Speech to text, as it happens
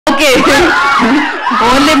Okay,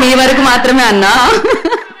 only మీ వరకు మాత్రమే అన్నా.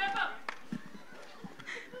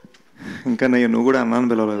 ఇంకా నువ్వు కూడా అన్నాను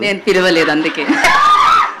పిలవలేదు. నేను పిలవలేదు అందుకే.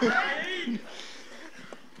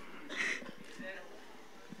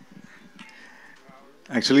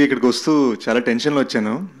 యాక్చువల్గా ఇక్కడికి వస్తూ చాలా టెన్షన్లో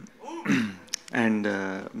వచ్చాను. అండ్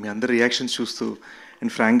మీ అందరి రియాక్షన్స్ చూస్తూ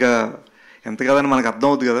అండ్ ఫ్రాంక్గా ఎంత కాదని మనకు అర్థం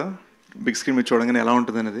అవుతుంది కదా బిగ్ స్క్రీన్ మీద చూడగానే ఎలా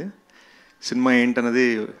ఉంటుంది అనేది, సినిమా ఏంటన్నది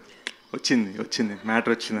వచ్చింది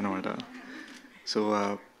మ్యాటర్ వచ్చింది అనమాట. So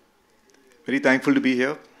very thankful to be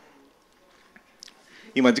here.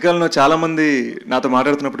 ఈ మధ్యకాలంలో చాలామంది నాతో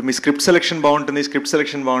మాట్లాడుతున్నప్పుడు మీ స్క్రిప్ట్ సెలెక్షన్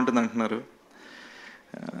బాగుంటుంది అంటున్నారు.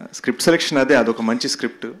 స్క్రిప్ట్ సెలెక్షన్ అదొక మంచి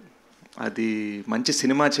స్క్రిప్ట్. అది మంచి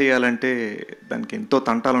సినిమా చేయాలంటే దానికి ఎంతో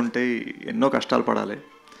తంటాలు ఉంటాయి, ఎన్నో కష్టాలు పడాలి.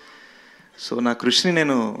 సో నా కృషిని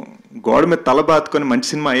నేను గోడ మీద తల బాదుకొని మంచి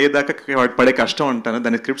సినిమా అయ్యేదాకా పడే కష్టం అంటాను,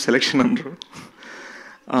 దాని స్క్రిప్ట్ సెలెక్షన్ అంటారు.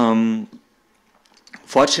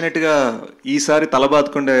 ఫార్చునేట్గా ఈసారి తల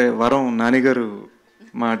బాదుకుండే వరం నానిగారు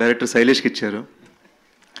మా డైరెక్టర్ శైలేష్కి ఇచ్చారు.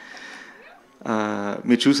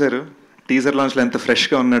 మీరు చూశారు టీజర్ లాంచ్లో ఎంత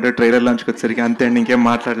ఫ్రెష్గా ఉన్నాడో, ట్రైలర్ లాంచ్కి వచ్చేసరికి అంతే అండి, ఇంకేం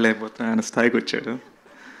మాట్లాడలేకపోతున్నా ఆయన స్థాయికి వచ్చాడు.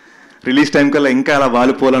 రిలీజ్ టైం కల్లా ఇంకా అలా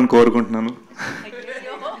వాలిపోవాలని కోరుకుంటున్నాను.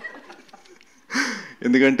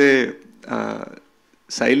 ఎందుకంటే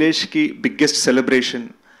శైలేష్కి బిగ్గెస్ట్ సెలబ్రేషన్,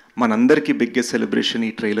 మనందరికీ బిగ్గెస్ట్ సెలబ్రేషన్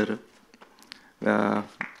ఈ trailer.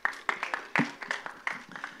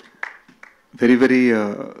 Very very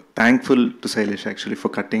thankful to Shailesh actually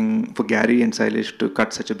for Gary and Shailesh to cut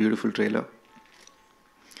such a beautiful trailer.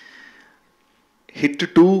 Hit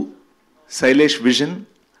 2 Shailesh vision,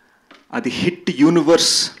 అది హిట్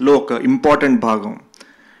యూనివర్స్లో ఒక ఇంపార్టెంట్ భాగం.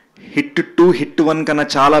 హిట్ 2 హిట్ 1 కన్నా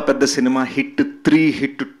చాలా పెద్ద సినిమా, హిట్ 3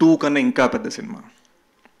 హిట్ 2 కన్నా ఇంకా పెద్ద సినిమా.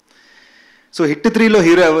 సో హిట్ 3లో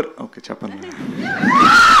హీరో ఎవరు? ఓకే చెప్పండి.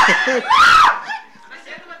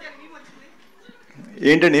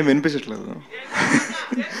 ఏంటండి ఏం వినిపించట్లేదు.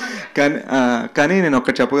 కానీ నేను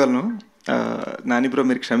ఒక్కటి చెప్పగలను, నాని బ్రో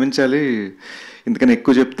మీరు క్షమించాలి, ఎందుకని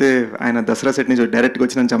ఎక్కువ చెప్తే ఆయన దసరా సెట్ నుంచి డైరెక్ట్గా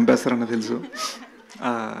వచ్చి నన్ను చంపేస్తారన్న తెలుసు.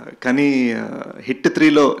 కానీ హిట్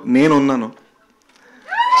 3లో నేను ఉన్నాను.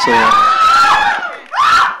 So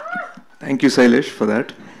thank you Shailesh for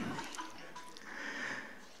that.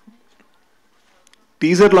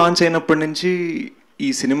 Teaser launch అయినప్పటి నుంచి ఈ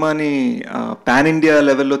సినిమాని పాన్ ఇండియా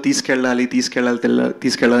లెవెల్లో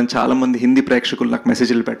తీసుకెళ్ళాలని చాలామంది హిందీ ప్రేక్షకులు నాకు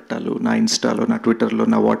మెసేజ్లు పెట్టాలి, నా ఇన్స్టాలో, నా ట్విట్టర్లో,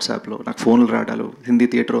 నా వాట్సాప్లో నాకు ఫోన్లు రావడాలు, హిందీ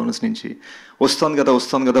థియేటర్ ఓనర్స్ నుంచి వస్తుంది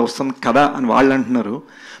కదా అని వాళ్ళు అంటున్నారు.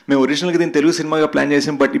 మేము ఒరిజినల్గా దీన్ని తెలుగు సినిమాగా ప్లాన్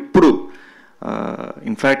చేసాం, బట్ ఇప్పుడు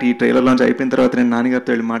ఇన్ఫ్యాక్ట్ ఈ ట్రైలర్ లాంచ్ అయిపోయిన తర్వాత నేను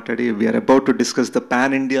నాన్నగారితో వెళ్ళి మాట్లాడి we are about to discuss the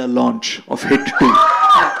pan India launch of hit 2.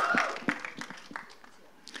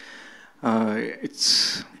 It's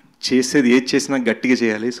చేసేది ఏది చేసినా గట్టిగా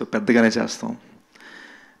చేయాలి, సో పెద్దగానే చేస్తాం.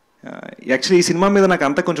 యాక్చువల్లీ ఈ సినిమా మీద నాకు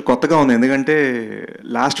అంతా కొంచెం కొత్తగా ఉంది, ఎందుకంటే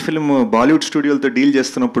లాస్ట్ ఫిల్మ్ బాలీవుడ్ స్టూడియోలతో డీల్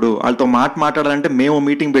చేస్తున్నప్పుడు వాళ్ళతో మాట్లాడాలంటే మేము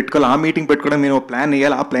మీటింగ్ పెట్టుకోవాలి, ఆ మీటింగ్ పెట్టుకోవడం నేను ప్లాన్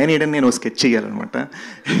వేయాలి, ఆ ప్లాన్ వేయడం నేను స్కెచ్ చేయాలన్నమాట.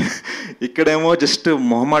 ఇక్కడేమో జస్ట్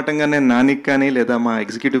మొహమాటంగానే నానికి కానీ లేదా మా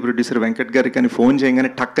ఎగ్జిక్యూటివ్ ప్రొడ్యూసర్ వెంకట్ గారికి కానీ ఫోన్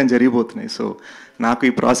చేయగానే టక్ అని జరిగిపోతున్నాయి. సో నాకు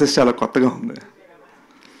ఈ ప్రాసెస్ చాలా కొత్తగా ఉంది.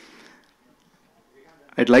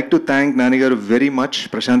 I'd like to thank Nani garu very much,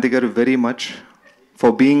 Prashanti garu very much for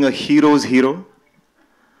being a hero's hero,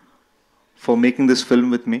 for making this film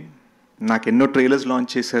with me. నాకు ఎన్నో ట్రైలర్స్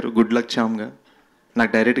లాంచ్ చేశారు, గుడ్ లక్ చామ్గా.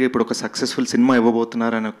 నాకు డైరెక్ట్గా ఇప్పుడు ఒక సక్సెస్ఫుల్ సినిమా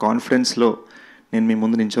ఇవ్వబోతున్నారు అనే కాన్ఫిడెన్స్లో నేను మీ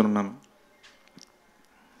ముందు నించొని ఉన్నాను.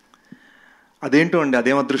 అదేంటో అండి,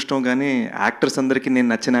 అదేం అదృష్టం, కానీ యాక్టర్స్ అందరికీ నేను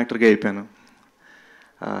నచ్చిన యాక్టర్గా అయిపోయాను.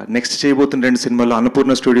 నెక్స్ట్ చేయబోతున్న 2 సినిమాల్లో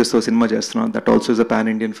అన్నపూర్ణ స్టూడియోస్తో సినిమా చేస్తున్నాను, that also is a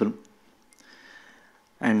pan Indian film.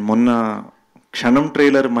 And మొన్న క్షణం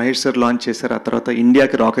ట్రైలర్ మహేష్ సార్ లాంచ్ చేశారు, ఆ తర్వాత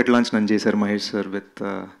ఇండియాకి రాకెట్ లాంచ్ నన్ను చేశారు Mahesh sir with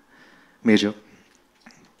major.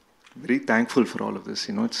 Very thankful for all of this,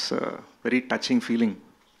 it's very touching feeling.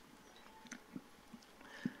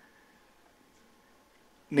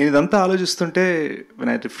 నేను ఇదంతా ఆలోచిస్తుంటే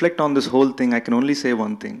when I reflect on this whole thing I can only say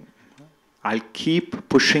one thing, I'll keep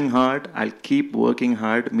pushing hard, I'll keep working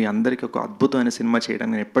hard. మీ అందరికీ ఒక అద్భుతమైన cinema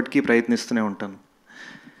చేయడానికి నేను ఎప్పటికీ ప్రయత్నిస్తూనే ఉంటాను.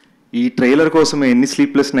 ఈ ట్రైలర్ కోసం ఎన్ని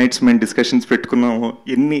స్లీప్లెస్ నైట్స్ మేము డిస్కషన్స్ పెట్టుకున్నాము,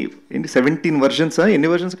 ఎన్ని 17 వర్షన్సా, ఎన్ని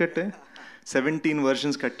వర్షన్స్ కట్టే 17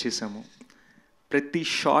 వర్షన్స్ కట్ చేసాము. ప్రతి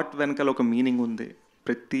షాట్ వెనకాల ఒక మీనింగ్ ఉంది,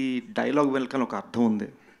 ప్రతి డైలాగ్ వెనకాల ఒక అర్థం ఉంది.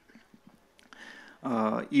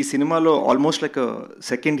 ఈ సినిమాలో ఆల్మోస్ట్ లైక్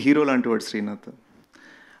సెకండ్ హీరో లాంటి వాడు Srinath.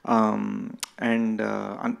 And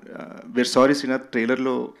wear sorry Srinath,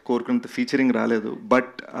 ట్రైలర్లో కోరుకున్నంత ఫీచరింగ్ రాలేదు,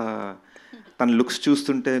 బట్ తన లుక్స్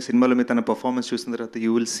చూస్తుంటే సినిమాలో మీద తన పర్ఫార్మెన్స్ చూసిన తర్వాత యూ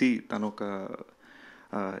విల్ సీ తను ఒక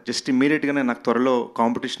జస్ట్ ఇమ్మీడియట్గానే నాకు త్వరలో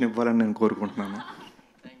కాంపిటీషన్ ఇవ్వాలని నేను కోరుకుంటున్నాను.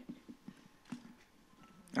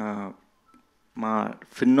 మా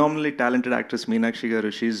ఫినామినలీ టాలెంటెడ్ యాక్ట్రెస్ మీనాక్షి గారు,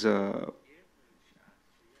 షీఈ్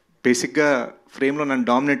బేసిక్గా ఫ్రేమ్లో నన్ను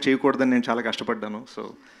డామినేట్ చేయకూడదని నేను చాలా కష్టపడ్డాను. So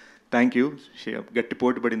thank you. గట్టి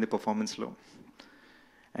పోటీ పడింది పర్ఫార్మెన్స్లో.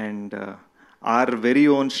 And are very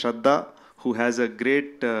own Shraddha, who has a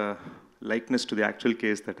great likeness to the actual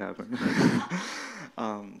case that happened.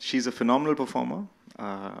 She's a phenomenal performer.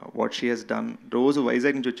 What she has done, రోజు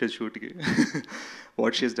వైజాగ్ నుంచి వచ్చేది షూట్కి,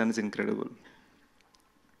 what she has done is incredible.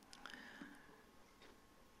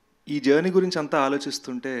 ఈ journey గురించి అంతా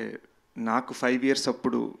ఆలోచిస్తుంటే నాకు 5 years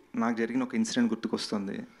అప్పుడు నాకు జరిగిన ఒక ఇన్సిడెంట్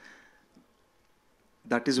గుర్తుకొస్తుంది.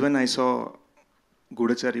 That is when I saw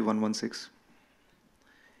గూఢచారి 116.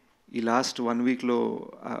 ఈ లాస్ట్ 1 weekలో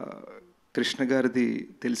కృష్ణ గారిది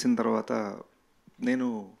తెలిసిన తర్వాత నేను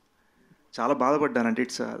చాలా బాధపడ్డాను. అంటే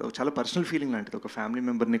ఇట్స్ చాలా పర్సనల్ ఫీలింగ్ లాంటిది, ఒక ఫ్యామిలీ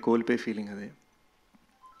మెంబర్ని కోల్పోయే ఫీలింగ్ అది.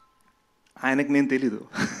 ఆయనకు నేను తెలీదు,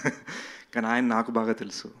 కానీ ఆయన నాకు బాగా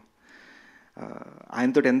తెలుసు.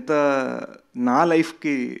 ఆయనతో ఎంత నా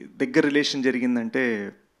లైఫ్కి దగ్గర రిలేషన్ జరిగిందంటే,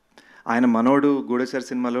 ఆయన మనోడు గూఢచారి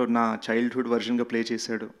సినిమాలో నా చైల్డ్హుడ్ వర్షన్గా ప్లే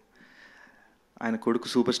చేశాడు. ఆయన కొడుకు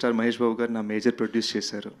సూపర్ స్టార్ మహేష్ బాబు గారు నా మేజర్ ప్రొడ్యూస్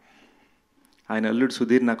చేశారు. ఆయన అల్లుడు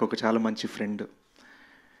సుధీర్ నాకు ఒక చాలా మంచి ఫ్రెండ్.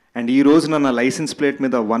 అండ్ ఈ రోజున నా లైసెన్స్ ప్లేట్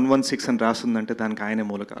మీద 116 అని రాస్తుందంటే దానికి ఆయనే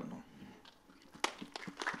మూల కారణం.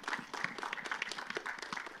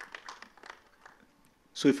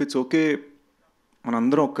 సో ఇఫ్ ఇట్స్ ఓకే,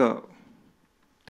 మనందరం ఒక